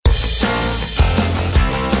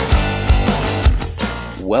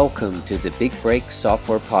Welcome to the Big Break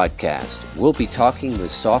Software Podcast. We'll be talking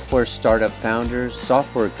with software startup founders,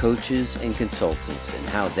 software coaches, and consultants and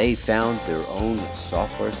how they found their own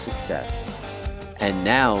software success. And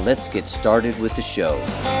now let's get started with the show.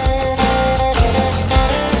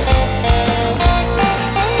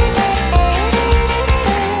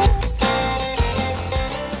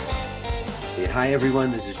 Hi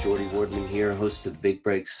everyone, this is Jordy Wardman here, host of the Big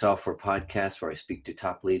Break Software Podcast, where I speak to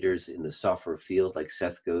top leaders in the software field like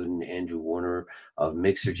Seth Godin, Andrew Warner of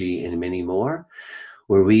Mixergy, and many more,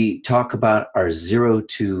 where we talk about our 0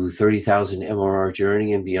 to 30,000 MRR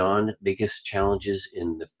journey and beyond, biggest challenges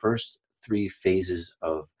in the first 3 phases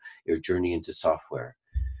of your journey into software.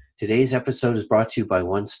 Today's episode is brought to you by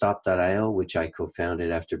OneStop.io, which I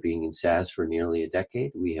co-founded after being in SaaS for nearly a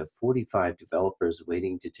decade. We have 45 developers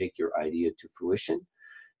waiting to take your idea to fruition.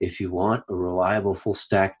 If you want a reliable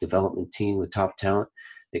full-stack development team with top talent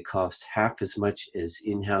that costs half as much as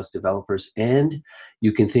in-house developers, and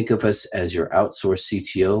you can think of us as your outsourced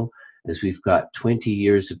CTO, as we've got 20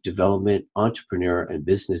 years of development, entrepreneur, and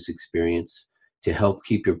business experience to help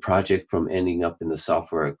keep your project from ending up in the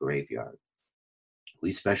software graveyard.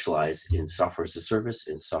 We specialize in software as a service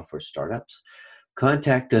and software startups.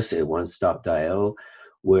 Contact us at OneStop.io,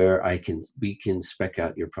 where we can spec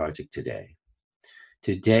out your project today.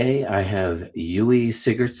 Today, I have Yui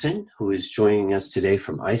Sigurdsson, who is joining us today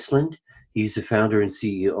from Iceland. He's the founder and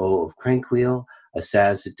CEO of CrankWheel, a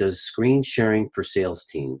SaaS that does screen sharing for sales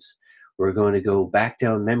teams. We're going to go back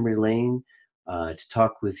down memory lane to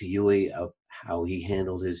talk with Yui of how he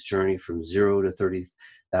handled his journey from 0 to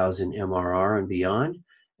 30,000 MRR and beyond,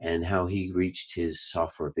 and how he reached his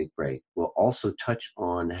software big break. We'll also touch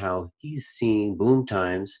on how he's seeing boom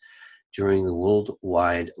times during the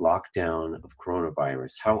worldwide lockdown of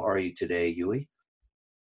coronavirus. How are you today, Yui?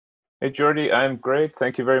 Hey, Jordy, I'm great.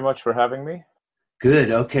 Thank you very much for having me.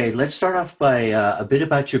 Good. Okay, let's start off by a bit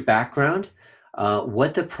about your background,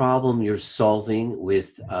 what the problem you're solving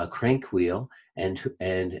with CrankWheel,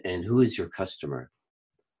 and who is your customer?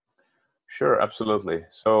 Sure, absolutely.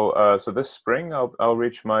 So this spring, I'll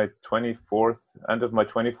reach my end of my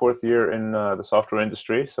 24th year in the software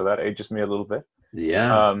industry. So that ages me a little bit.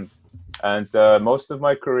 Yeah. And most of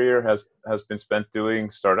my career has been spent doing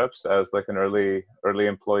startups as like an early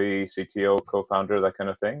employee, CTO, co-founder, that kind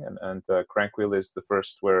of thing. And CrankWheel is the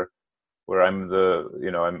first where I'm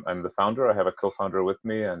I'm the founder. I have a co-founder with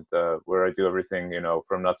me, and where I do everything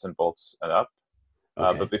from nuts and bolts and up.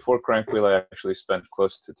 Okay. But before CrankWheel, I actually spent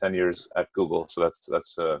close to 10 years at Google. So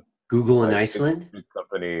that's Google in Iceland? big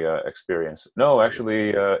company experience. No,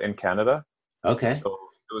 actually in Canada. Okay. So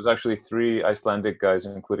it was actually 3 Icelandic guys,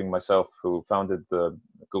 including myself, who founded the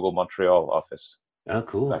Google Montreal office. Oh,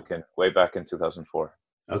 cool. Way back in 2004.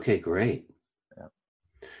 Okay, great. Yeah.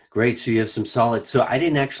 Great. So you have some solid. So I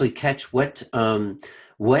didn't actually catch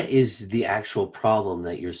what is the actual problem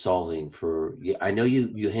that you're solving for? I know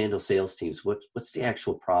you handle sales teams. What's the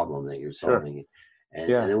actual problem that you're solving?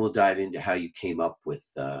 Sure. And then we'll dive into how you came up with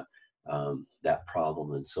that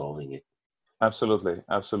problem and solving it. Absolutely.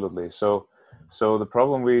 So the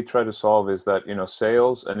problem we try to solve is that,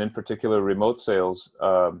 sales, and in particular remote sales,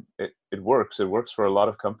 it works. It works for a lot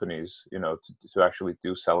of companies, to actually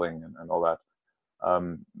do selling and all that.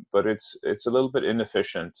 But it's a little bit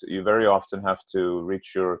inefficient. You very often have to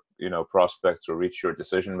reach your, prospects or reach your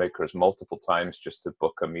decision makers multiple times just to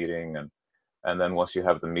book a meeting. And then once you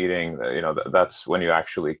have the meeting, that's when you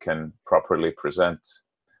actually can properly present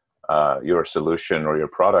your solution or your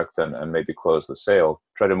product and maybe close the sale.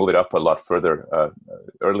 Try to move it up a lot further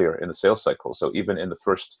earlier in the sales cycle. So even in the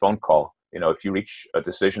first phone call, if you reach a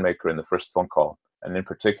decision maker in the first phone call, and in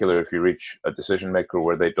particular, if you reach a decision maker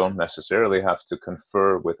where they don't necessarily have to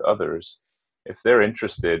confer with others, if they're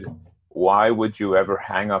interested, why would you ever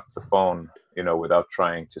hang up the phone, without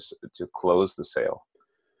trying to close the sale?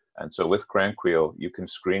 And so with CrankWheel, you can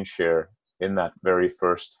screen share in that very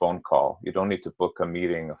first phone call. You don't need to book a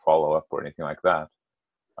meeting, a follow-up, or anything like that,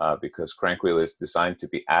 because CrankWheel is designed to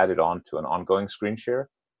be added on to an ongoing screen share,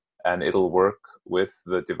 and it'll work with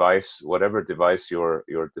the device, whatever device your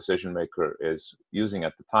decision maker is using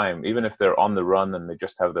at the time. Even if they're on the run and they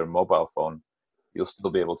just have their mobile phone, you'll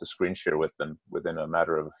still be able to screen share with them within a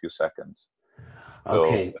matter of a few seconds.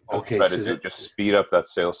 Okay. So try to just speed up that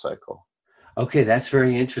sales cycle. Okay, that's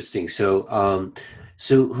very interesting. So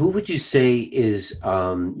who would you say is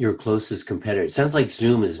your closest competitor? It sounds like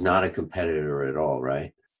Zoom is not a competitor at all,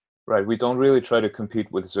 right? Right. We don't really try to compete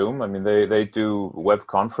with Zoom. I mean, they do web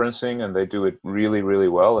conferencing and they do it really, really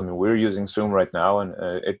well. I mean, we're using Zoom right now, and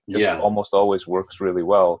it just almost always works really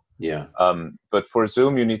well. Yeah. But for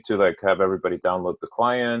Zoom, you need to have everybody download the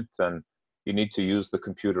client, and you need to use the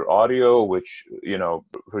computer audio, which,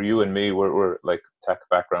 for you and me, we're like tech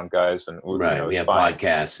background guys, and Right. We it's have fine.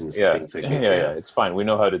 podcasts and Yeah, things like that. yeah, it's fine. We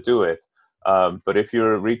know how to do it. But if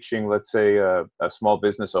you're reaching, let's say, a small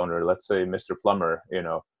business owner, let's say Mr. Plumber,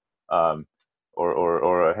 um,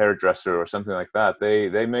 or a hairdresser or something like that,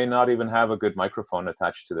 they may not even have a good microphone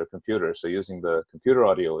attached to their computer. So using the computer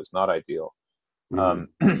audio is not ideal. Mm.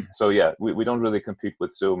 So yeah, we don't really compete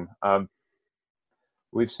with Zoom.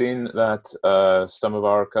 We've seen that some of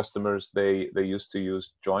our customers, they used to use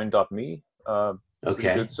Join.me, pretty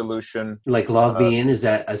Okay. good solution. Like Log Me In, is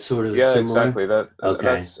that a sort of Yeah, similar? exactly. Okay.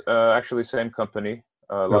 That's actually same company,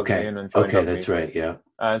 LogMeIn Okay. and Okay, Join.me. that's right. Yeah.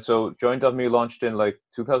 And so Join.me launched in like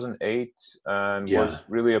 2008 and Yeah. was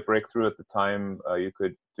really a breakthrough at the time. You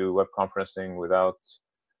could do web conferencing without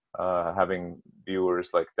having viewers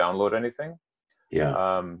like download anything. Yeah.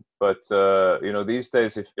 But these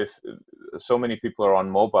days, if so many people are on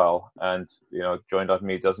mobile, and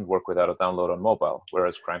Join.me doesn't work without a download on mobile,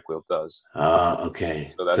 whereas CrankWheel does. Okay.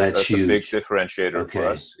 So So that's that's a big huge. differentiator for Okay.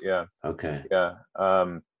 us. Yeah, Okay. yeah.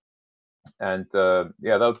 And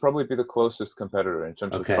yeah, that would probably be the closest competitor in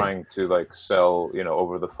terms of Okay. trying to like sell,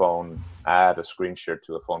 over the phone, add a screen share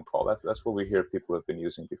to a phone call. That's what we hear people have been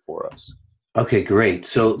using before us. Okay, great.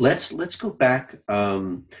 So let's go back.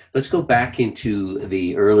 Let's go back into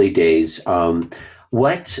the early days. How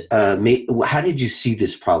did you see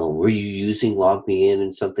this problem? Were you using Log Me In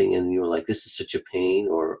and something, and you were like, "This is such a pain,"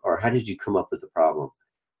 or how did you come up with the problem?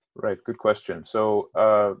 Right, good question. So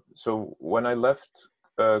when I left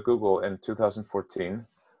Google in 2014,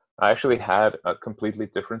 I actually had a completely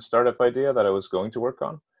different startup idea that I was going to work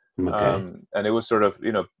on. Okay. And it was sort of,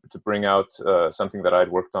 to bring out something that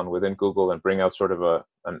I'd worked on within Google and bring out sort of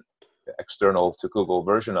an external to Google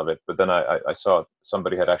version of it. But then I saw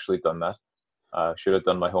somebody had actually done that. Should have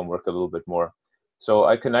done my homework a little bit more. So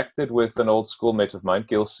I connected with an old schoolmate of mine,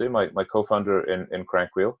 Gilsey, my co-founder in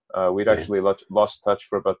CrankWheel. We'd Okay. actually lost touch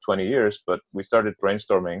for about 20 years, but we started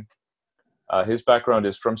brainstorming. His background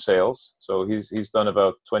is from sales, so he's done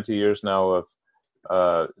about 20 years now of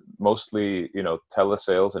mostly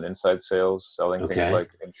telesales and inside sales, selling things Okay.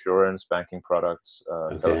 like insurance, banking products,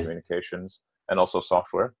 Okay. telecommunications, and also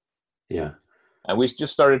software. Yeah. And we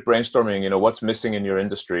just started brainstorming, what's missing in your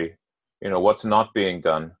industry, what's not being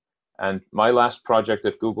done. And my last project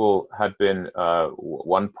at Google had been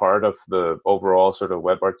one part of the overall sort of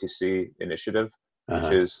WebRTC initiative, which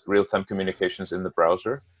Uh-huh. is real-time communications in the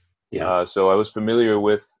browser. Yeah. So I was familiar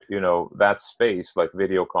with, that space, like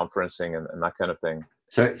video conferencing and that kind of thing.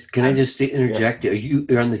 So can I And just yeah, interject?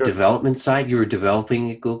 You're on the sure. development side? You were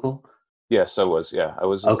developing at Google? Yes, I was. Yeah, I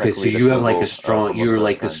was a Okay, tech so lead at you have like a Google for strong, most you're of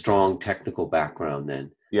that like a time. strong technical background then.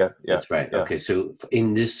 Yeah, yeah, That's right. yeah. Okay, so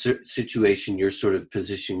in this situation, you're sort of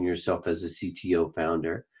positioning yourself as a CTO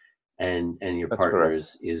founder, and your That's partner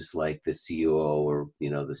correct. is like the COO or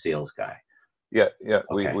the sales guy. Yeah, yeah.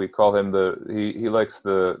 Okay. We call him he likes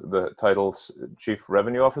the title Chief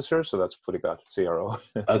Revenue Officer, so that's what he got, CRO.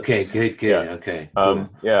 Okay. Good. Good. Yeah. Okay. Cool.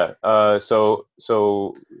 Yeah. So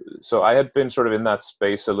I had been sort of in that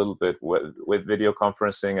space a little bit with video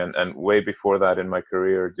conferencing, and way before that in my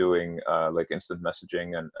career doing like instant messaging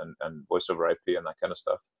and voice over IP and that kind of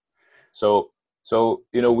stuff. So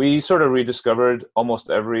we sort of rediscovered almost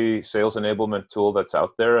every sales enablement tool that's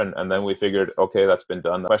out there, and then we figured, okay, that's been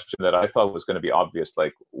done. The question that I thought was going to be obvious,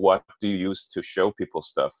 like, what do you use to show people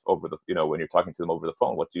stuff over the, when you're talking to them over the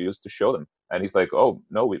phone, what do you use to show them? And he's like, oh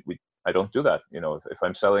no, I don't do that. If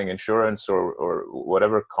I'm selling insurance or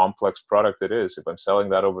whatever complex product it is, if I'm selling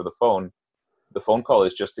that over the phone call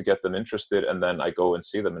is just to get them interested, and then I go and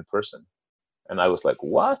see them in person. And I was like,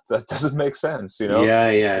 what? That doesn't make sense. Yeah.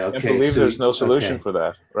 I Yeah. can't Okay. believe So there's no solution okay. for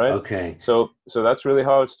that, right? Okay. So that's really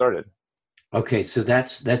how it started. Okay, so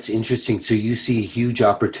that's interesting. So you see a huge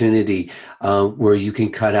opportunity where you can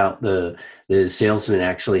cut out the salesman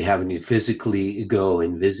actually having to physically go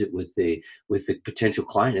and visit with the potential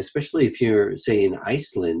client, especially if you're, say, in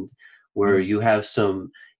Iceland, where Mm. you have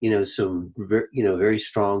some very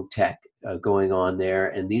strong tech going on there,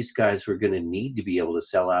 and these guys were going to need to be able to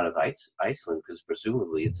sell out of Iceland because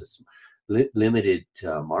presumably it's a limited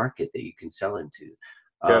market that you can sell into.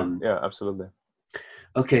 Yeah, Um, yeah, absolutely.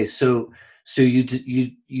 okay, so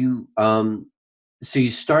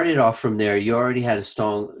you started off from there. You already had a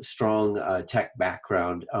strong tech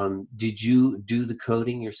background. Did you do the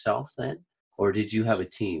coding yourself then, or did you have a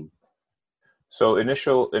team? So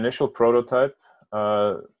initial prototype,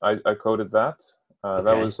 I coded that. That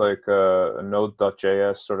Okay. was like a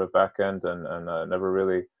Node.js sort of backend, and never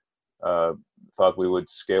really thought we would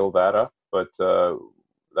scale that up. But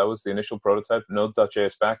that was the initial prototype,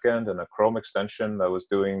 Node.js backend and a Chrome extension that was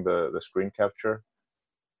doing the screen capture.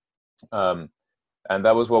 And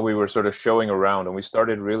that was what we were sort of showing around. And we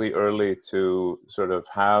started really early to sort of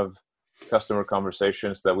have customer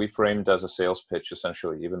conversations that we framed as a sales pitch,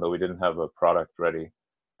 essentially, even though we didn't have a product ready.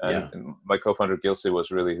 And my co-founder Gilsey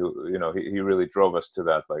was really he really drove us to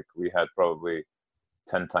that. Like, we had probably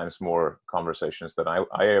 10 times more conversations than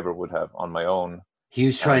I ever would have on my own. He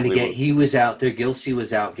was trying to get, he was out there, Gilsey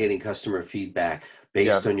was out getting customer feedback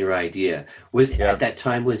based on your idea. At that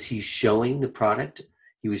time, was he showing the product?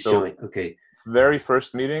 He was showing, okay. Very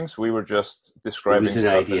first meetings, we were just describing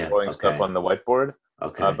stuff and drawing stuff on the whiteboard.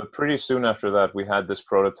 Okay. But pretty soon after that, we had this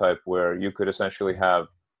prototype where you could essentially have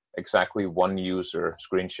exactly one user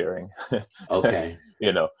screen sharing. Okay.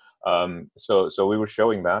 So we were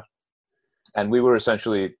showing that. And we were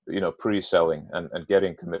essentially, pre-selling and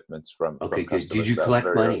getting commitments from customers. Did you collect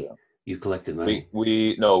money? You collected money?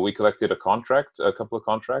 We collected a couple of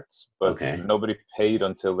contracts, but nobody paid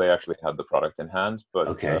until they actually had the product in hand.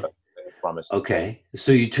 But they promised. Okay,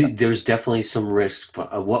 so there's definitely some risk.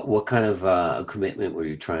 What kind of commitment were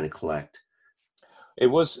you trying to collect? It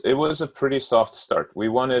was a pretty soft start. We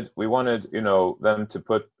wanted them to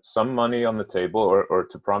put some money on the table or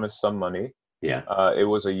to promise some money. Yeah. It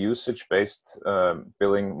was a usage-based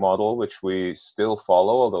billing model, which we still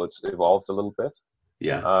follow, although it's evolved a little bit.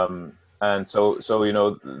 Yeah. And so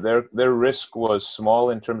their risk was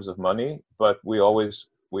small in terms of money, but we always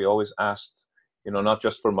asked, not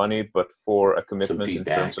just for money, but for a commitment in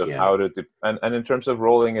terms of how to and in terms of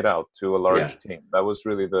rolling it out to a large team. That was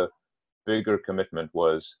really the bigger commitment.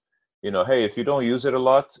 Was, hey, if you don't use it a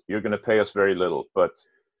lot, you're going to pay us very little, but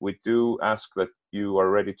we do ask that you are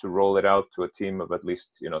ready to roll it out to a team of at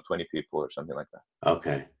least 20 people or something like that.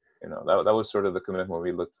 Okay. That was sort of the commitment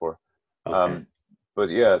we looked for. Okay. But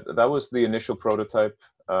yeah, that was the initial prototype.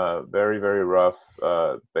 Very, very rough,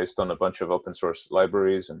 based on a bunch of open source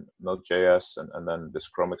libraries and Node.js and then this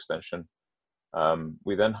Chrome extension.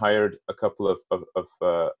 We then hired a couple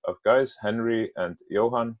of guys, Henry and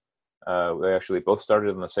Johan. They actually both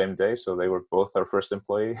started on the same day, so they were both our first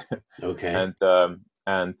employee. Okay.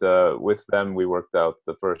 And with them, we worked out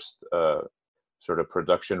the first sort of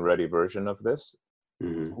production-ready version of this.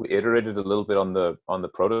 Mm-hmm. We iterated a little bit on the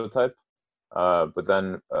prototype, but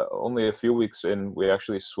then only a few weeks in, we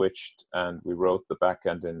actually switched and we wrote the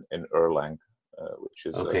backend in Erlang, which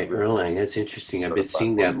is Erlang. That's interesting. I've been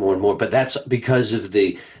seeing that more and more, but that's because of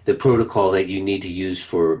the protocol that you need to use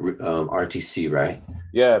for RTC, right?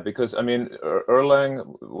 Yeah, because Erlang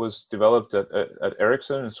was developed at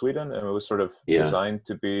Ericsson in Sweden, and it was sort of designed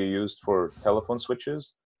to be used for telephone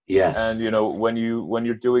switches. Yes. And when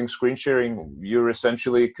you're doing screen sharing, you're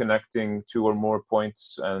essentially connecting two or more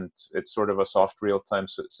points, and it's sort of a soft real-time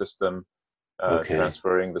system,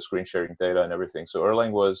 transferring the screen sharing data and everything. So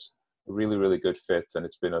Erlang was a really, really good fit, and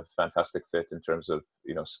it's been a fantastic fit in terms of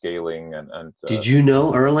scaling and did you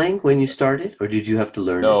know Erlang when you started, or did you have to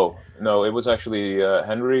learn it? No, it was actually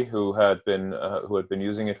Henry who had been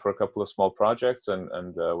using it for a couple of small projects and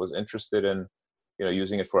was interested in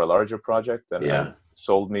using it for a larger project, and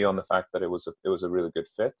sold me on the fact that it was a really good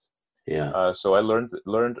fit. So I learned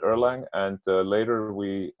Erlang, and later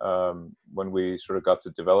we when we sort of got to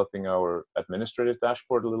developing our administrative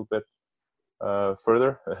dashboard a little bit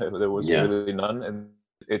further, there was really none. And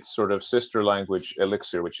its sort of sister language,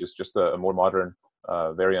 Elixir, which is just a more modern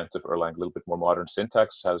variant of Erlang, a little bit more modern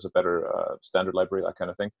syntax, has a better standard library, that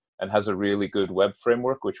kind of thing, and has a really good web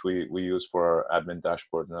framework, which we use for our admin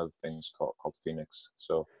dashboard and other things called Phoenix.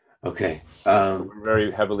 So we're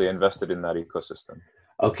very heavily invested in that ecosystem.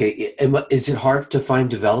 Okay, is it hard to find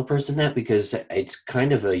developers in that? Because it's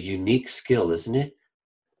kind of a unique skill, isn't it?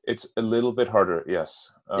 It's a little bit harder,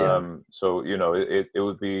 yes. So it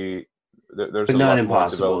would be there's but a not lot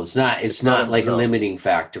impossible. It's not like a limiting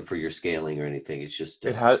factor for your scaling or anything. It's just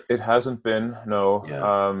it hasn't been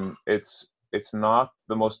It's not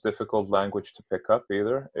the most difficult language to pick up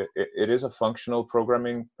either. It is a functional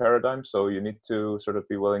programming paradigm, so you need to sort of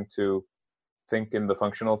be willing to think in the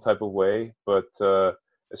functional type of way. But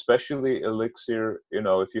especially Elixir,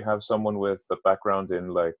 if you have someone with a background in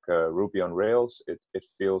like Ruby on Rails, it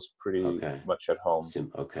feels pretty much at home.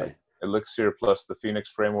 Okay. Elixir plus the Phoenix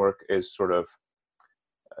framework is sort of,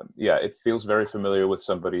 it feels very familiar with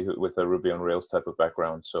somebody with a Ruby on Rails type of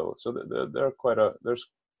background. So there's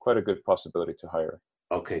quite a good possibility to hire.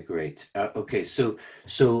 Okay, great. Okay, so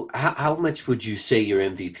how much would you say your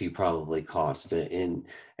MVP probably cost? And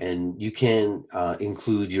you can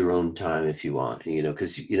include your own time if you want,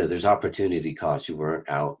 because there's opportunity costs. You weren't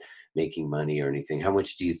out making money or anything. How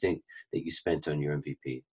much do you think that you spent on your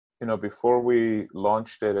MVP? before we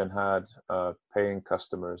launched it and had paying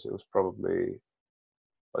customers, it was probably,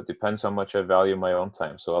 it depends how much I value my own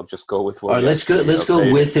time. So I'll just go with what. All right, let's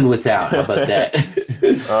go with and without. How about that?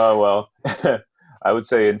 Well, I would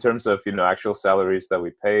say in terms of actual salaries that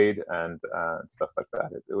we paid and stuff like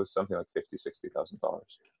that, it was something like $50,000-$60,000.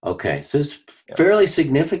 Okay, so it's fairly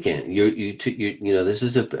significant. This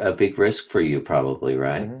is a big risk for you, probably,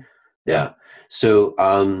 right? Mm-hmm. Yeah. So,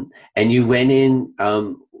 and you went in.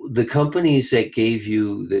 The companies that gave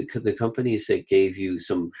you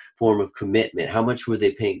some form of commitment, how much were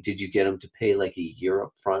they paying? Did you get them to pay like a year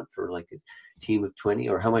up front for like a team of 20,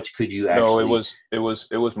 or how much could you actually? No, it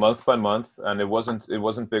was month by month, and it wasn't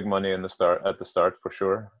big money at the start for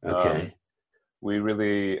sure. Okay. We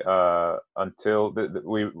really until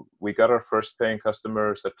we got our first paying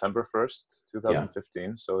customer September 1st,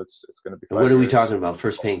 2015. So it's going to be 5 years. What are we years. talking about?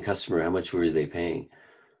 First paying customer, how much were they paying?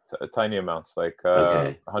 Tiny amounts, like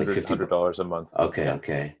 $100 a month.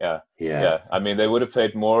 Okay. Yeah. I mean, they would have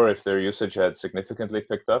paid more if their usage had significantly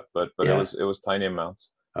picked up, but it was tiny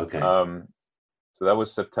amounts. Okay. So that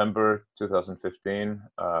was September 2015.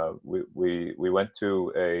 We went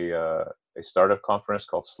to a startup conference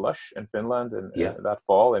called Slush in Finland in that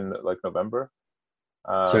fall, in like November.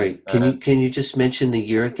 Sorry, can you just mention the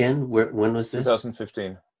year again? When was this?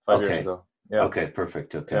 2015, 5 years ago. Yeah. Okay,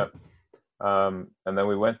 perfect. Okay. Yeah. And then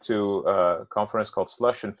we went to a conference called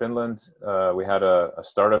Slush in Finland. We had a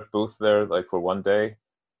startup booth there, like for one day,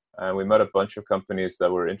 and we met a bunch of companies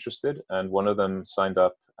that were interested. And one of them signed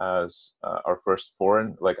up as our first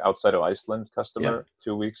foreign, like outside of Iceland, customer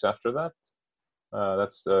 2 weeks after that.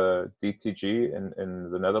 That's DTG in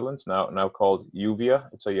the Netherlands, now called Uvia.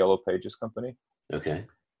 It's a Yellow Pages company. Okay.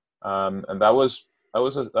 And that was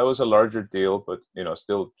a larger deal, but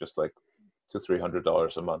still just like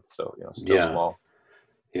 $200-$300 a month, so still small.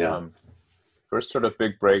 Yeah. First sort of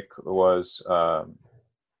big break was the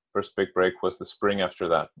spring after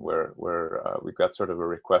that, where we got sort of a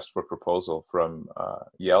request for proposal from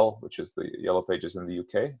Yell, which is the Yellow Pages in the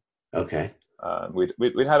UK. Okay.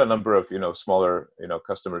 We'd had a number of smaller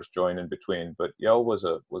customers join in between, but Yell was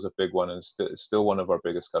a big one, and still one of our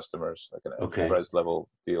biggest customers, like an enterprise level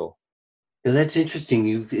deal. Now that's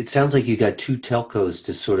interesting. It sounds like you got two telcos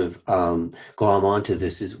to sort of glom onto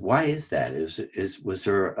this. Why is that? Was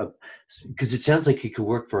there because it sounds like you could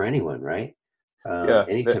work for anyone, right?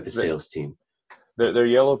 Any type of sales team. They're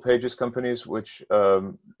Yellow Pages companies, which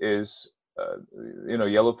is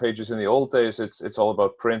Yellow Pages in the old days. It's all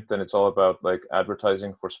about print, and it's all about like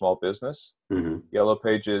advertising for small business. Mm-hmm. Yellow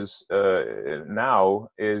Pages now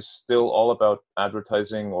is still all about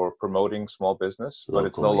advertising or promoting small business, but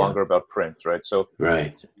it's no longer about print, right? So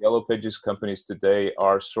Yellow Pages companies today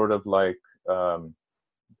are sort of like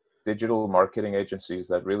digital marketing agencies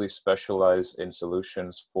that really specialize in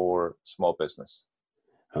solutions for small business.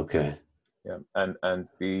 Okay. Yeah, and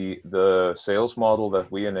the sales model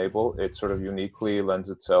that we enable, it sort of uniquely lends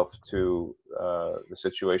itself to the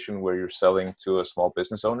situation where you're selling to a small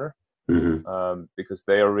business owner. Mm-hmm. Because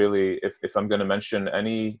they are really, if I'm going to mention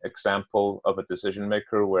any example of a decision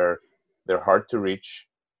maker where they're hard to reach,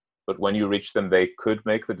 but when you reach them, they could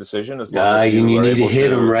make the decision as long as you need to hit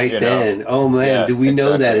them right then. Oh man, do we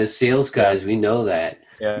know that as sales guys? We know that.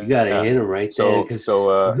 You got to hit them right then, because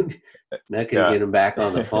that can get them back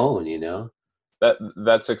on the phone.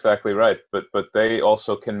 That's exactly right. But they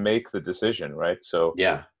also can make the decision, right? So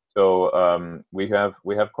we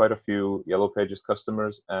have quite a few Yellow Pages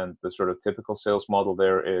customers, and the sort of typical sales model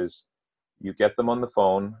there is you get them on the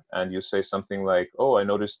phone and you say something like, "Oh, I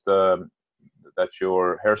noticed that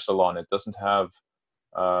your hair salon, it doesn't have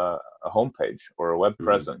a homepage or a web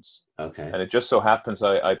presence. Okay. And it just so happens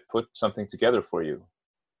I put something together for you."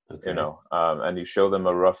 Okay. And you show them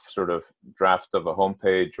a rough sort of draft of a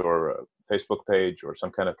homepage or a Facebook page or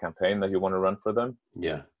some kind of campaign that you want to run for them.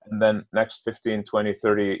 Yeah. And then next 15, 20,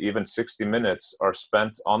 30, even 60 minutes are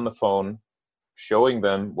spent on the phone showing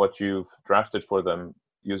them what you've drafted for them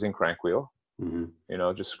using CrankWheel,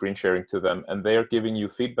 just screen sharing to them. And they're giving you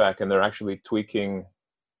feedback, and they're actually tweaking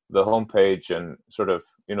the homepage and sort of,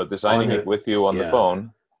 designing it with you on the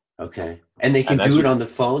phone. Okay. And they can do it on the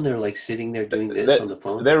phone? They're like sitting there doing this on the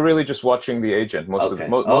phone? They're really just watching the agent most of the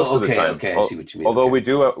time. Okay, I see what you mean. Although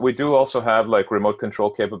we do also have like remote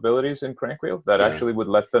control capabilities in CrankWheel that actually would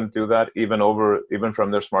let them do that even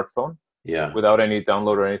from their smartphone. Yeah. Without any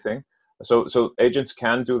download or anything. So agents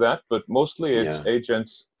can do that, but mostly it's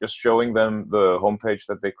agents just showing them the homepage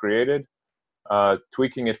that they created,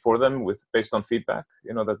 tweaking it for them based on feedback,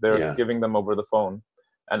 that they're giving them over the phone.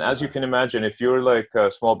 And as you can imagine, if you're like a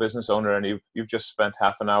small business owner and you've just spent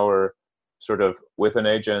half an hour sort of with an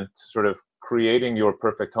agent, sort of creating your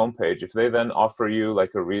perfect homepage. If they then offer you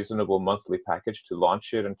like a reasonable monthly package to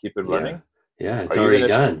launch it and keep it running, Yeah, it's are you already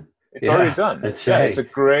going to? done. It's already Yeah, done. that's Yeah, it's right.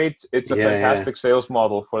 a great, it's a Yeah. fantastic sales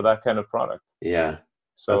model for that kind of product. Yeah.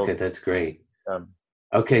 Okay, So, that's great. um,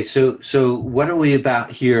 Okay, so what are we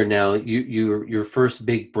about here now? Your first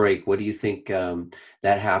big break. What do you think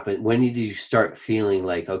that happened? When did you start feeling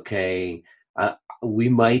like, okay, we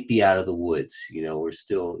might be out of the woods? You know, we're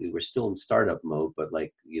still in startup mode, but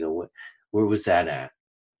like, you know, where was that at?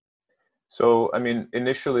 so I mean,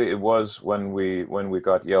 initially it was when we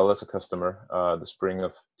got Yale as a customer, the spring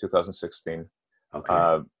of 2016. Okay.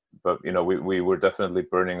 Uh, but you know, we were definitely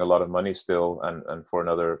burning a lot of money still, and for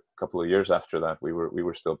another couple of years after that, we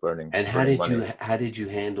were still And burning money. how did you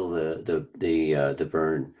handle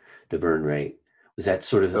the burn rate? Was that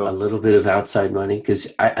sort of a So little bit of outside money? Because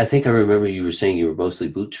I think I remember you were saying you were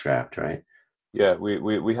mostly bootstrapped, right? yeah,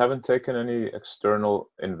 we haven't taken any external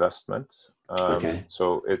investment. Okay.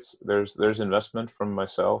 So there's investment from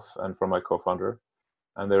myself and from my co-founder,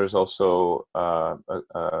 and there is also a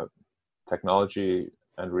technology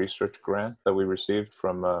and research grant that we received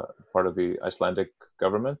from part of the Icelandic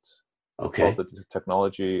government called Okay. the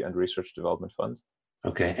Technology and Research Development Fund.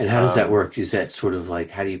 Okay. And how does that Um, work? Is that sort of like,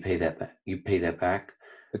 how do you pay that back? You pay that back?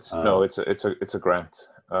 it's Uh, no, it's a grant.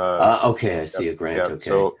 okay. I Yep, see a grant. yep. Okay.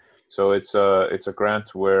 So it's a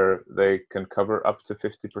grant where they can cover up to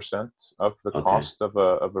 50% of the Okay. cost of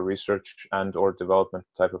a research and or development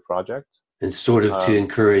type of project. And sort of to Um,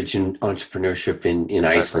 encourage entrepreneurship in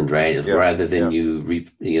exactly. Iceland, right? Yeah, Rather than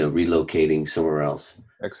yeah. relocating somewhere else.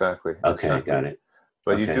 Exactly, Okay. exactly. Got it.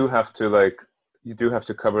 But Okay. you do have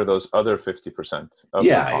to cover those other 50% of the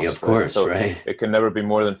Yeah. Of cost, right? course. So Right. it can never be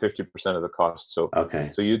more than 50% of the cost. So Okay.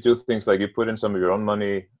 so you do things like you put in some of your own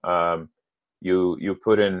money, you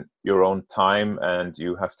put in your own time, and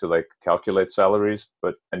you have to like calculate salaries,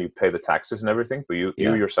 and you pay the taxes and everything, but you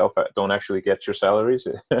Yeah. yourself don't actually get your salaries.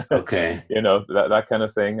 Okay. You know, that kind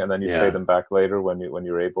of thing, and then you pay Yeah. them back later when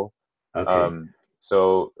you're able. Okay.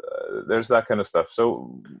 So there's that kind of stuff.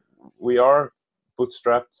 So we are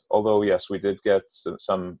bootstrapped, although yes, we did get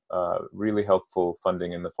some really helpful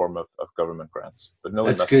funding in the form of government grants, but no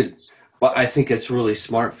That's good. investments. Well, I think it's really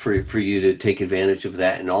smart for you to take advantage of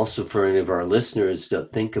that, and also for any of our listeners to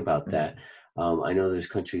think about Mhm. that. I know there's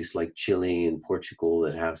countries like Chile and Portugal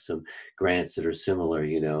that have some grants that are similar,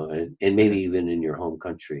 you know, and maybe Mhm. even in your home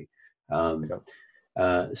country. Um,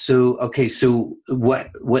 Yeah. so okay, so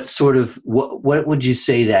what sort of what would you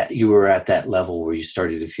say that you were at that level where you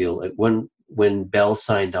started to feel like when Bell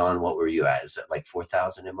signed on? What were you at? Is it like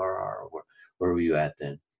 4,000 MRR, or where were you at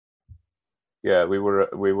then? Yeah, we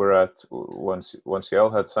were at once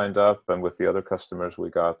Yale had signed up, and with the other customers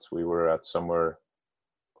we were at somewhere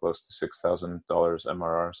close to $6,000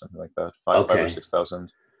 MRR, something like that, five or Okay.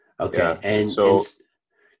 6,000. Okay, Yeah, and and so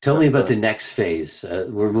tell yeah, me go about the ahead. next phase.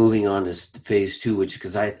 We're moving on to phase two, which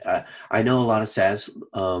because I know a lot of SaaS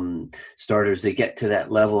starters, they get to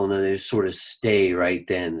that level and then they just sort of stay right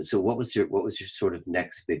then. So what was your sort of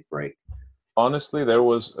next big break? Honestly, there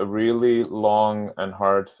was a really long and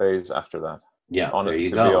hard phase after that. Yeah, On there it, you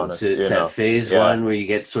to be go. honest, It's that phase yeah, one where you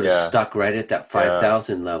get sort of yeah, stuck right at that yeah,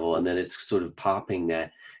 5,000 level, and then it's sort of popping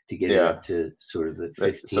that to get it yeah. up to sort of the So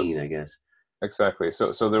 15, I guess. exactly.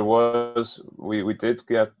 So there was we did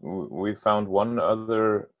get we found one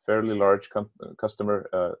other fairly large customer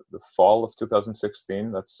the fall of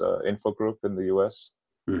 2016. That's Info Group in the US.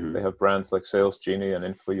 They Hmm. have brands like Sales Genie and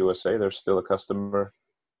Info USA. They're still a customer,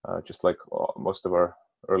 just like most of our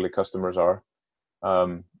early customers are.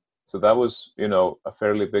 Um, so that was, you know, a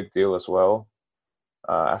fairly big deal as well.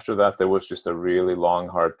 After that, there was just a really long,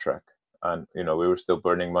 hard trek, and you know, we were still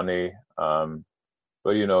burning money,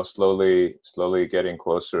 but you know, slowly getting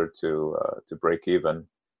closer to break even.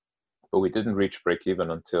 But we didn't reach break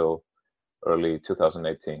even until early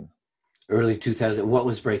 2018. Early 2000. What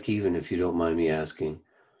was break even, if you don't mind me asking?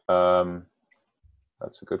 Um,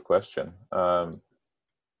 that's a good question.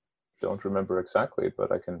 Don't remember exactly,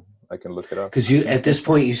 but I can look it up. Because you at this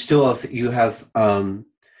point you have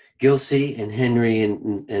Gilsey and Henry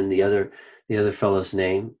and the other fellow's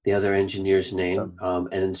name, the other engineer's name, Um,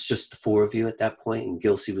 and it's just the four of you at that point, and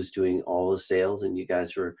Gilsey was doing all the sales, and you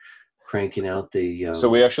guys were cranking out the So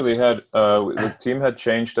we actually had the team had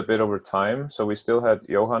changed a bit over time. So we still had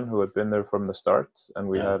Johan, who had been there from the start, and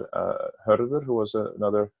we yeah. had Hörður, who was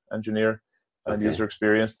another engineer and Okay. user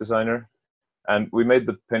experience designer. And we made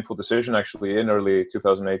the painful decision actually in early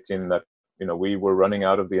 2018 that, you know, we were running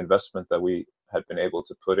out of the investment that we had been able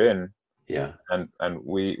to put in, Yeah. and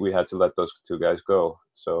we had to let those two guys go.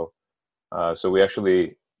 So so we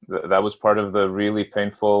actually that was part of the really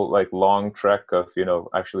painful, like, long trek of,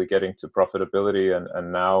 actually getting to profitability,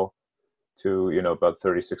 and now to, about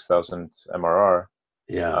 36,000 MRR.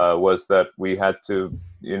 Yeah. Was that we had to,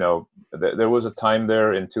 there was a time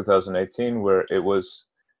there in 2018 where it was,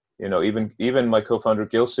 even my co-founder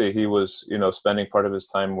Gilsey, he was, spending part of his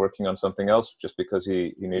time working on something else just because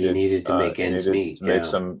he He needed needed to make ends meet. to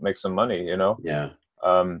Yeah. make some money, Yeah.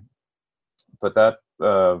 But that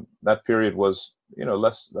period was,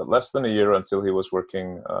 less than a year until he was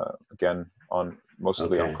working again on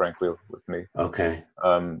mostly on Okay. CrankWheel with me. Okay.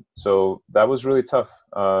 So that was really tough.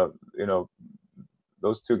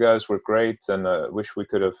 Those two guys were great, and wish we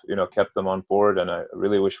could have, kept them on board, and I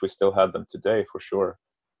really wish we still had them today, for sure.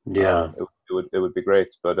 Yeah. It would be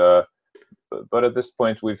great, but at this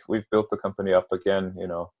point we've built the company up again,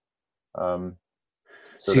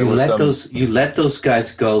 So there you were let some. those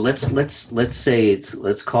guys go. Let's say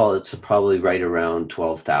let's call it's probably right around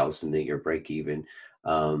 12,000 that your break even.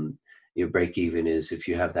 Your break even is if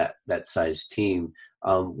you have that size team.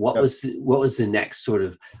 What Yep. was the next sort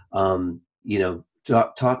of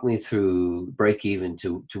talk me through break even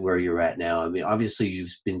to where you're at now. I mean, obviously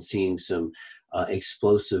you've been seeing some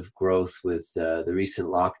explosive growth with the recent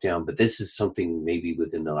lockdown, but this is something maybe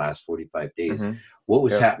within the last 45 days. Mm-hmm. What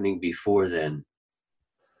was Yep. happening before then?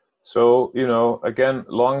 So, again,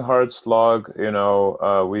 long, hard slog,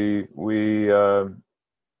 we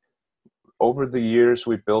over the years,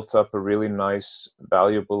 we built up a really nice,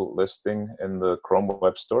 valuable listing in the Chrome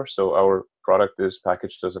Web Store. So our product is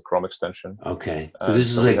packaged as a Chrome extension. Okay. So And this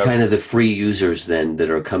is so we like have, kind of the free users then that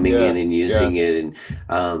are coming in and using it.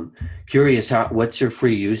 And curious, what's your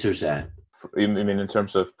free users at? You mean in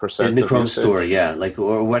terms of In percent the of Chrome usage? store, yeah. Like,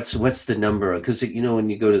 or what's the number? Because when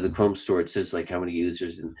you go to the Chrome store, it says like how many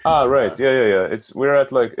users. And Right. Yeah. We're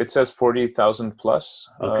at, like, it says 40,000 plus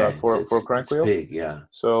okay, so for it's CrankWheel. big, yeah.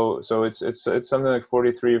 So it's something like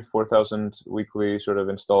 4,000 weekly sort of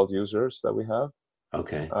installed users that we have.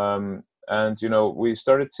 Okay. And we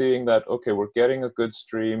started seeing that, okay, we're getting a good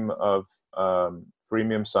stream of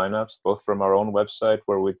freemium signups, both from our own website,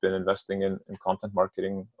 where we've been investing in content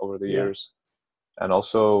marketing over the years, and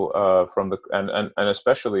also from the and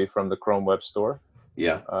especially from the Chrome Web Store.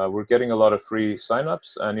 Yeah. We're getting a lot of free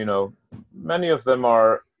signups, and many of them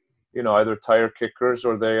are either tire kickers,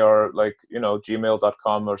 or they are like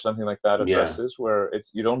gmail.com or something like that addresses, where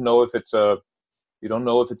you don't know if it's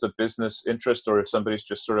a business interest, or if somebody's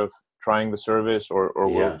just sort of trying the service, or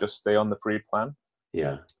will just stay on the free plan.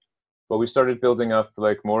 Yeah. But we started building up,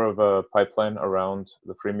 like, more of a pipeline around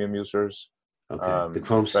the freemium users. Okay. The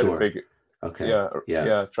Chrome try store. to figure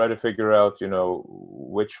Yeah. Try to figure out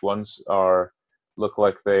which ones look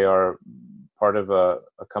like they are part of a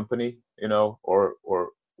company, or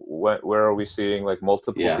where are we seeing, like,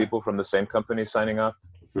 multiple people from the same company signing up.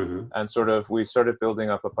 Mm-hmm. And sort of we started building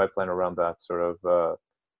up a pipeline around that, sort of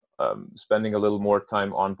spending a little more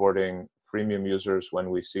time onboarding freemium users when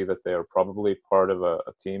we see that they are probably part of a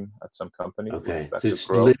team at some company. Okay, that so could it's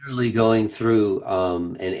grow. literally going through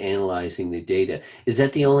and analyzing the data. Is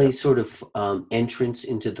that the only sort of entrance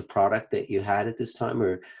into the product that you had at this time,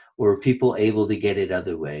 or were people able to get it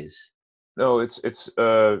other ways? No, it's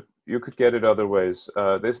you could get it other ways.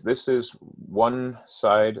 This is one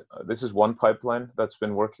side. This is one pipeline that's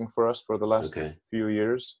been working for us for the last few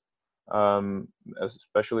years,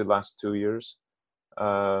 especially last 2 years.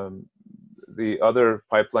 The other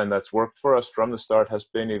pipeline that's worked for us from the start has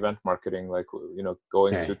been event marketing, like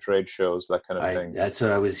going to trade shows, that kind of thing. That's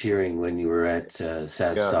what I was hearing when you were at SaaS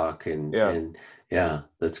Stock, and yeah,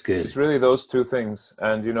 that's good. It's really those two things,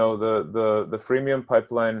 and the freemium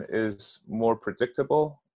pipeline is more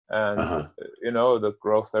predictable, and the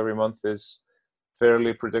growth every month is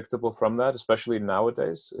fairly predictable from that, especially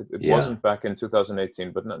nowadays. It wasn't back in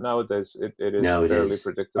 2018, but nowadays it is fairly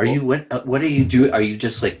predictable. Are you what do you do? Are you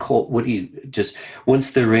just like cold? What do you just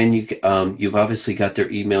once they're in? You've obviously got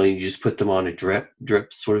their email. You just put them on a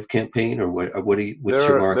drip sort of campaign, or what? Or what's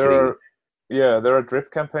your marketing? There are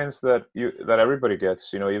drip campaigns that everybody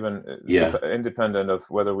gets, even independent of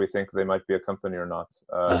whether we think they might be a company or not.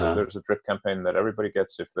 There's a drip campaign that everybody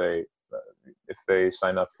gets if they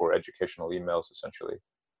sign up for educational emails, essentially.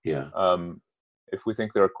 Yeah. If we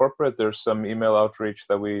think they're a corporate, there's some email outreach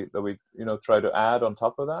that we try to add on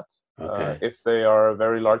top of that. Okay. If they are a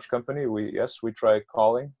very large company, we try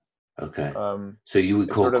calling. Okay. So you would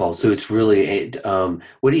cold call. So it's really,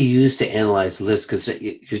 what do you use to analyze the list? Because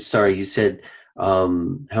you said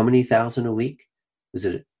how many thousand a week? Is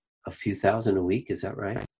it a few thousand a week? Is that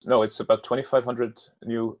right? No, it's about 2,500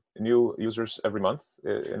 new users every month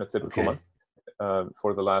in a typical month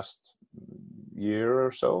for the last year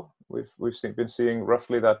or so. been seeing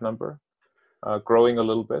roughly that number, growing a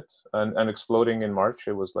little bit and exploding in March.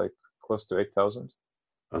 It was like close to 8,000.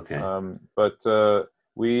 Okay. But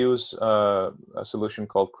we use a solution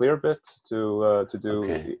called Clearbit to do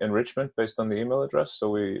enrichment based on the email address. So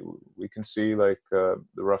we can see like the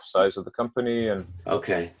rough size of the company and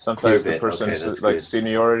sometimes the person's like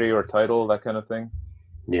seniority or title, that kind of thing.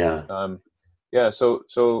 Yeah. So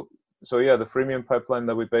yeah, the freemium pipeline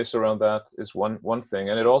that we base around that is one thing,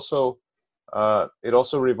 and it also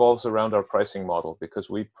revolves around our pricing model, because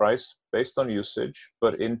we price based on usage,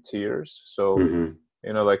 but in tiers. So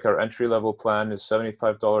like our entry level plan is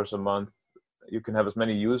 $75 a month. You can have as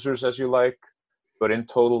many users as you like, but in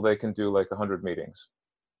total they can do like 100 meetings.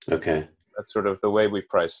 Okay. That's sort of the way we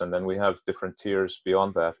price, and then we have different tiers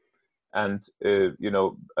beyond that. And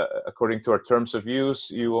according to our terms of use,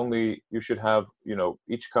 you should have,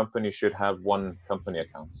 each company should have one company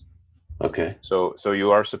account. Okay. So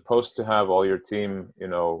you are supposed to have all your team,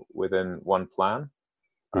 within one plan.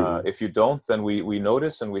 If you don't, then we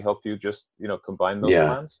notice and we help you just, combine those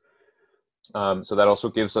plans. So that also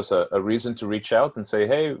gives us a reason to reach out and say,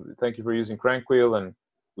 hey, thank you for using CrankWheel, and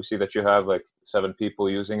we see that you have like 7 people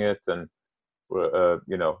using it, and we're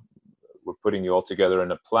putting you all together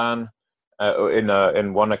in a plan,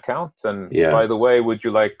 in one account. And by the way, would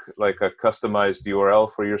you like a customized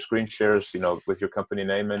URL for your screen shares, with your company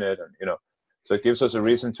name in it, and so it gives us a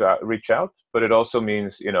reason to reach out. But it also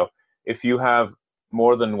means, if you have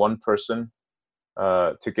more than one person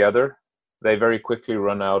together, they very quickly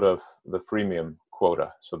run out of the freemium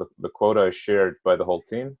quota. So the quota is shared by the whole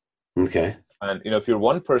team. Okay. And if you're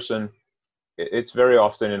one person, it's very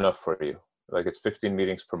often enough for you. Like it's 15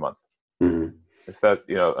 meetings per month. If that,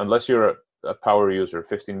 unless you're a power user,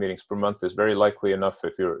 15 meetings per month is very likely enough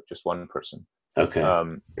if you're just one person. Okay.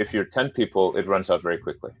 If you're 10 people, it runs out very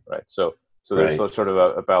quickly, right? So there's sort of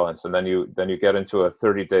a balance, and then you get into a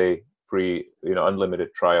 30-day free,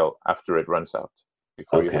 unlimited trial after it runs out,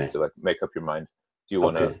 before you have to like make up your mind. Do you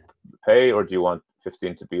want to pay, or do you want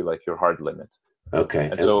 15 to be like your hard limit? Okay.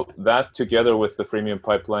 And so that, together with the freemium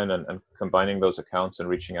pipeline and combining those accounts and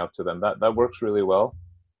reaching out to them, that works really well.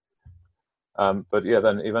 But yeah,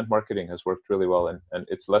 then event marketing has worked really well, and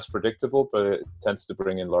it's less predictable, but it tends to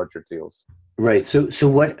bring in larger deals. Right. So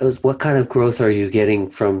what kind of growth are you getting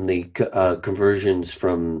from the conversions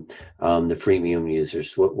from the freemium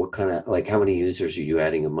users? What kind of, like, how many users are you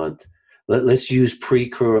adding a month? Let's use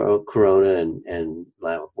pre-corona and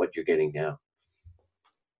what you're getting now.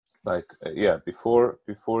 Like before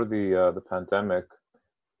the pandemic,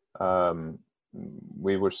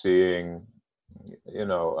 we were seeing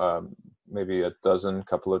maybe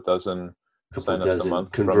couple of dozen signups a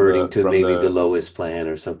month, converting to maybe the lowest plan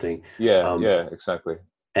or something. Yeah, exactly.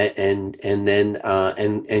 And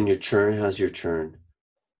then your churn, how's your churn?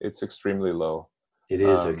 It's extremely low. It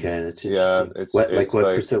is. Okay, that's interesting. Yeah,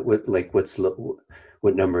 what percent?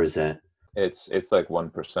 What number is that? It's like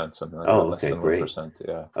 1%, something like that. Less than great. 1%.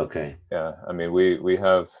 Yeah. Okay. Yeah, I mean we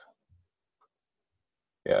have.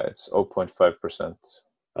 Yeah, it's 0.5%.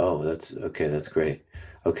 Oh, that's okay. That's great.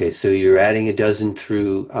 Okay, so you're adding a dozen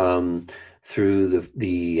through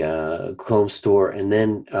the Chrome store, and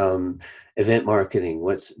then event marketing.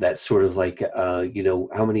 What's that sort of like?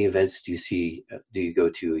 How many events do you go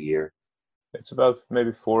to a year? It's about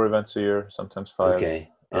maybe 4 events a year, sometimes 5. Okay,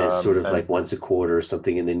 and it's sort of like once a quarter or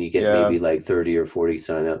something, and then you get maybe like 30 or 40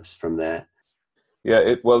 signups from that.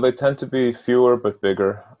 Yeah, they tend to be fewer but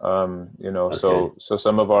bigger. So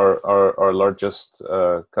some of our largest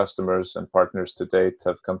customers and partners to date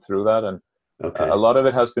have come through that, and a lot of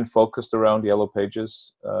it has been focused around Yellow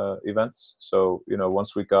Pages events. So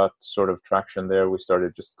once we got sort of traction there, we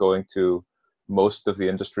started just going to most of the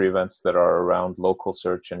industry events that are around local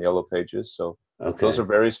search and Yellow Pages. So those are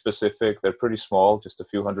very specific. They're pretty small, just a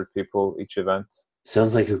few hundred people each event.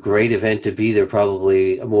 Sounds like a great event to be. They're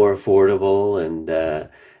probably more affordable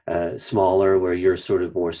and smaller, where you're sort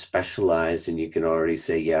of more specialized, and you can already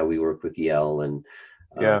say, yeah, we work with Yell and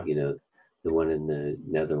the one in the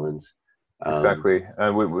Netherlands. Exactly.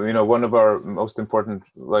 And we one of our most important,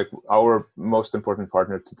 our most important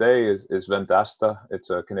partner today is Vendasta.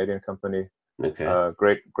 It's a Canadian company. Okay.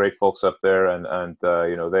 Great folks up there, and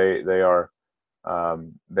they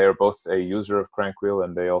are both a user of CrankWheel,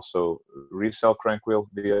 and they also resell CrankWheel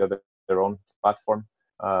via their own platform.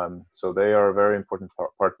 So they are a very important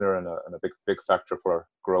partner and a big factor for our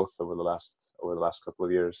growth over the last couple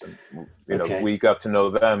of years. And we got to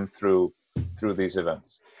know them through these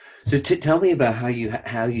events. So tell me about how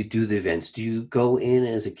you do the events. Do you go in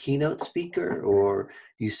as a keynote speaker, or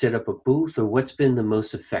do you set up a booth, or what's been the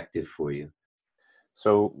most effective for you?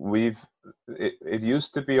 So it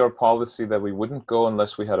used to be our policy that we wouldn't go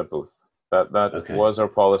unless we had a booth. That Okay. was our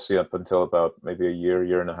policy up until about maybe a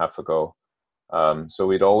year and a half ago. So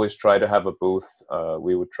we'd always try to have a booth.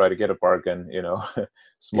 We would try to get a bargain, Yeah.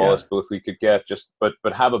 smallest booth we could get, but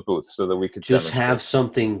have a booth so that we could Just have demonstrate.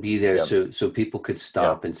 something be there Yeah, so people could yeah,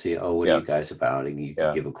 stop and see, oh, what are yeah, you guys about? And you could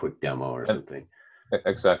yeah. give a quick demo or And something.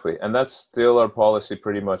 exactly. And that's still our policy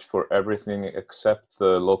pretty much for everything except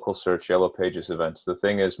the local search Yellow Pages events. The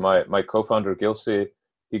thing is, my co-founder Gilsey,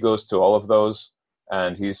 he goes to all of those,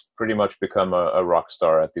 and he's pretty much become a rock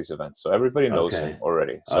star at these events. So everybody knows him Okay.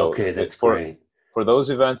 already. So Okay, it that's great. for those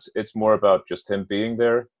events, it's more about just him being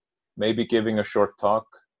there, maybe giving a short talk.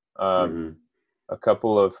 Um, Hmm. a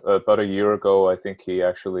couple of about a year ago, I think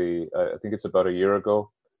I think it's about a year ago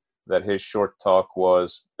that his short talk was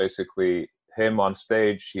basically him on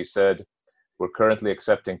stage. He said, "We're currently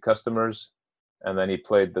accepting customers," and then he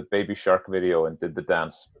played the Baby Shark video and did the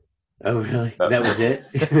dance. Oh, really? That That was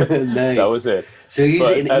it? that Nice. was it. So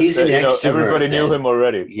But he's an everybody extrovert knew then. him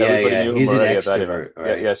already. Yeah, Everybody yeah. knew him He's an already at that event. extrovert,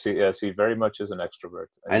 Yeah, right? yes, he very much is an extrovert,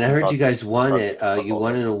 and And he I can heard you talk guys won talk, it. talk You all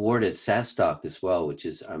won day. an award at SaaS Talk as well, which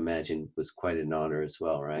is, I imagine, was quite an honor as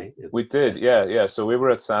well, right? We did, Best. yeah. So we were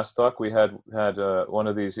at SaaS Talk. We had one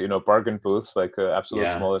of these, bargain booths, like the absolute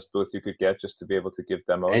Yeah. smallest booth you could get, just to be able to give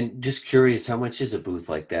demos. And just curious, how much is a booth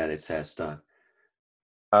like that at SaaS Talk?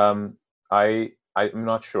 Um, I'm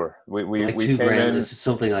not sure. Is it like We two came grand? in. Is it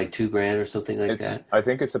something like 2 grand or something like that? I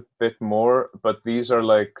think it's a bit more, but these are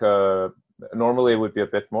like normally it would be a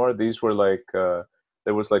bit more. These were like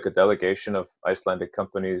there was like a delegation of Icelandic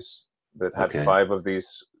companies that had Okay. five of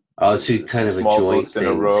these Oh, so kind of a small joint booths in a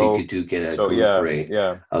thing, so you row. could do get a So group yeah, rate.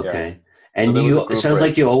 yeah. Okay. So And there was a it group sounds rate.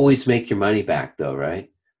 like you always make your money back though, right?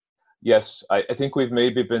 Yes, I think we've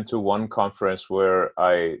maybe been to one conference where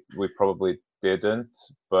we probably didn't,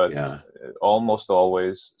 but Yeah. almost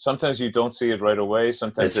always. Sometimes you don't see it right away.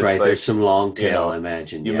 Sometimes That's it's right. There's like, some long you tail, I know,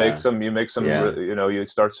 imagine. you make some, Yeah. you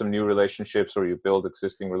start some new relationships, or you build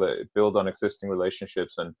on existing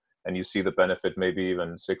relationships, and you see the benefit maybe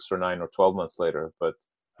even 6 or 9 or 12 months later. But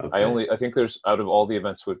Okay. I think there's, out of all the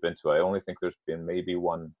events we've been to, I only think there's been maybe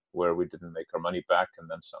one where we didn't make our money back and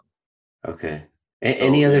then some. Okay.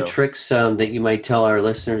 Any So, other tricks that you might tell our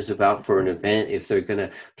listeners about for an event? If they're going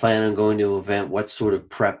to plan on going to an event, what sort of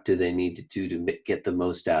prep do they need to do to get the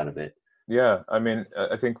most out of it? yeah, I mean,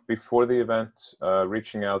 I think before the event,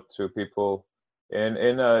 reaching out to people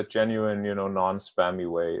in a genuine, non-spammy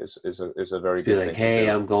way is a very To be good like, thing to hey,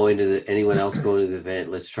 do. I'm going to anyone else going to the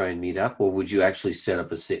event? Let's try and meet up. Or would you actually set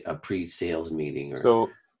up a pre-sales meeting or? So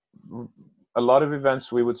a lot of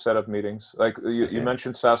events we would set up meetings. Like you Okay.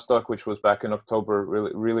 mentioned SaaStock, which was back in October,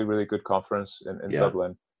 really, really, really good conference in Yeah.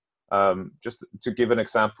 Dublin. Just to give an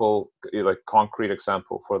example, like concrete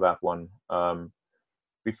example for that one.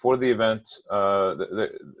 Before the event,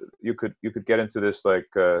 you could get into this like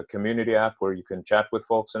community app where you can chat with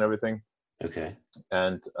folks and everything. Okay.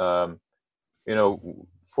 And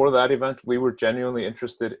for that event, we were genuinely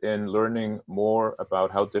interested in learning more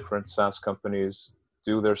about how different SaaS companies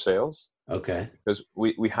do their sales, Okay. because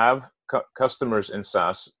we have customers in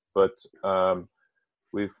SaaS, but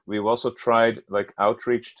we've also tried like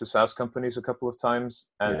outreach to SaaS companies a couple of times,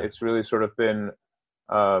 and Yeah. it's really sort of been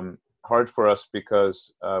hard for us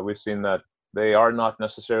because we've seen that they are not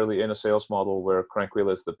necessarily in a sales model where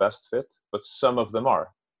CrankWheel is the best fit, but some of them are.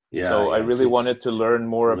 Yeah. So I Yeah. really So wanted to learn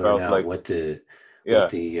more learn about, out like, what the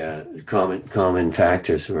yeah, common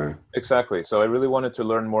factors were. exactly. So I really wanted to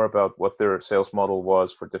learn more about what their sales model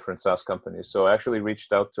was for different SaaS companies. So I actually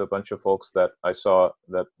reached out to a bunch of folks that I saw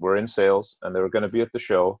that were in sales and they were going to be at the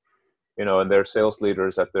show, and they're sales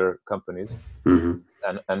leaders at their companies. Hmm.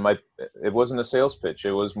 And it wasn't a sales pitch.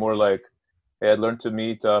 It was more like, hey, I'd learned to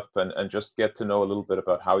meet up and just get to know a little bit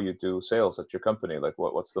about how you do sales at your company. Like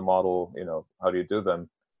what's the model, how do you do them?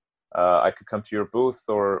 I could come to your booth,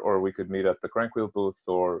 or we could meet at the CrankWheel booth,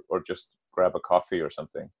 or just grab a coffee or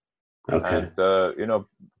something. And Okay.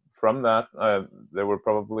 from that, there were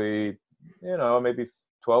probably maybe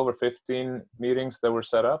 12 or 15 meetings that were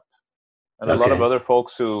set up, and a lot of Okay. other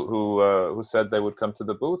folks who said they would come to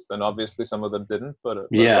the booth, and obviously some of them didn't, but a bunch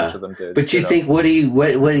Yeah. of them did. But you think what do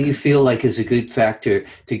you feel like is a good factor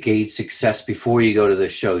to gauge success before you go to the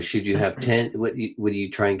show? Should you have 10, would you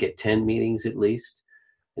try and get 10 meetings at least?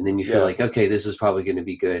 And then you feel Yeah, like, okay, this is probably going to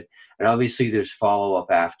be good. And obviously there's follow up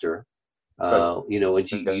after, but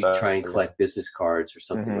once you try and yeah. collect business cards or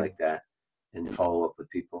something Hmm. like that and follow up with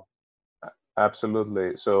people.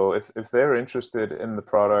 Absolutely. So if they're interested in the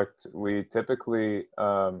product, we typically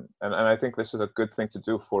and I think this is a good thing to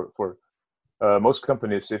do for most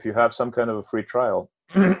companies. If you have some kind of a free trial,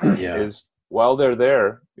 Yeah. is while they're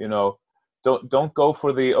there, don't go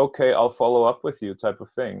for the, okay, I'll follow up with you type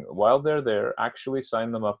of thing. While they're there, actually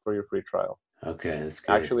sign them up for your free trial. Okay, that's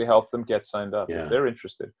good. Actually help them get signed up if they're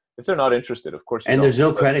interested. If they're not interested, of course, and there's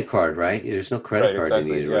no credit card, right? There's no credit card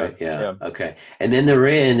exactly. needed, right? Yeah. Okay. And then they're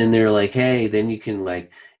in, and they're like, hey, then you can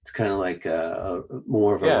it's kind of like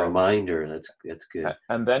more of a reminder. That's good.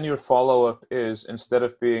 And then your follow up is, instead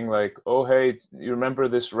of being like, oh, hey, you remember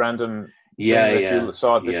this random thing that you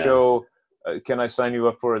saw at the show? Can I sign you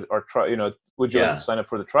up for our trial? Would you like to sign up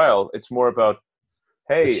for the trial? It's more about,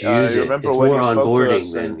 hey, you remember it's when more you spoke onboarding to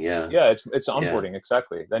us? then, it's onboarding,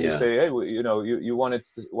 exactly. Then you say, hey, you wanted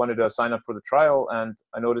to sign up for the trial, and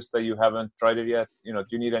I noticed that you haven't tried it yet. Do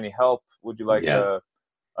you need any help? Would you like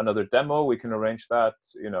another demo? We can arrange that.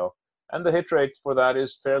 And the hit rate for that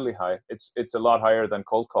is fairly high. It's a lot higher than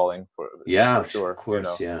cold calling for sure. Of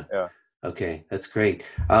course, yeah. Okay, that's great.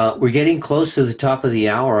 We're getting close to the top of the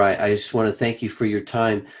hour. I just want to thank you for your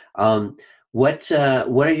time. What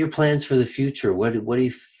are your plans for the future? What do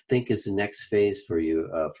you think is the next phase for you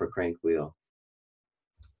for CrankWheel?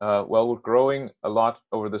 Well, we're growing a lot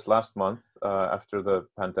over this last month after the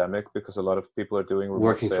pandemic, because a lot of people are doing remote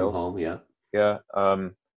working sales. from home. Yeah.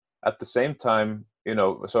 At the same time,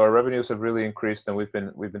 so our revenues have really increased, and we've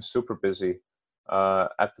been super busy.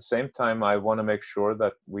 At the same time, I want to make sure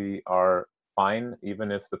that we are fine,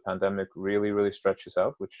 even if the pandemic really, really stretches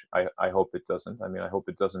out, which I hope it doesn't. I mean, I hope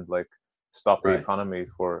it doesn't stop the economy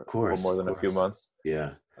for more than a few months.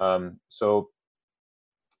 Yeah. So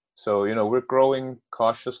we're growing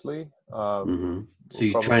cautiously. So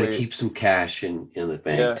you're trying to keep some cash in the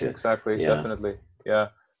bank. Yeah, exactly. Definitely. Yeah.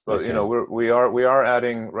 But we are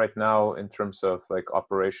adding right now in terms of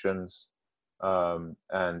operations,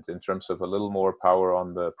 and in terms of a little more power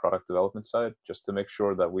on the product development side, just to make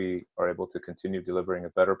sure that we are able to continue delivering a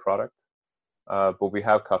better product. But we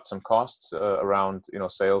have cut some costs around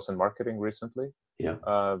sales and marketing recently.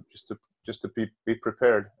 Just to be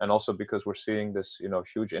prepared, and also because we're seeing this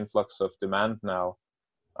huge influx of demand now.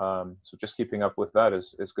 So just keeping up with that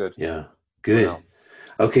is good. Yeah, good.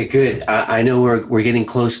 Okay, good. I know we're getting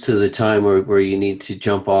close to the time where you need to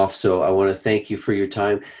jump off, so I want to thank you for your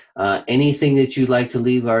time. Anything that you'd like to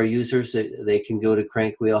leave our users, that they can go to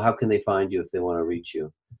CrankWheel? How can they find you if they want to reach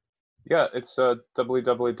you? Yeah, it's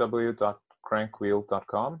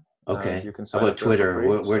www.crankwheel.com. Okay. You can How about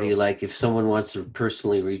Twitter? Where do you like, if someone wants to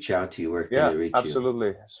personally reach out to you, where can they reach you?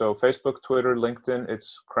 Absolutely. So Facebook, Twitter, LinkedIn,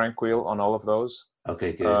 it's CrankWheel on all of those.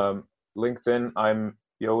 Okay, good. LinkedIn, I'm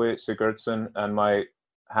Joey Sigurdsson, and my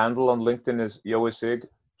handle on LinkedIn is Joisig,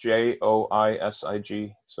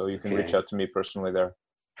 Joisig. So you can reach out to me personally there.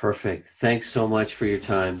 Perfect. Thanks so much for your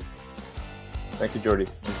time. Thank you, Jordy.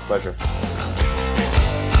 It was a pleasure.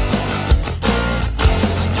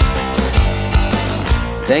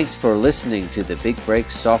 Thanks for listening to the Big Break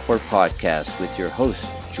Software Podcast with your host,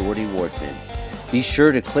 Jordy Wardman. Be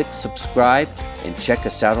sure to click subscribe and check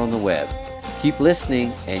us out on the web. Keep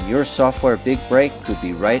listening, and your software big break could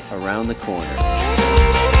be right around the corner.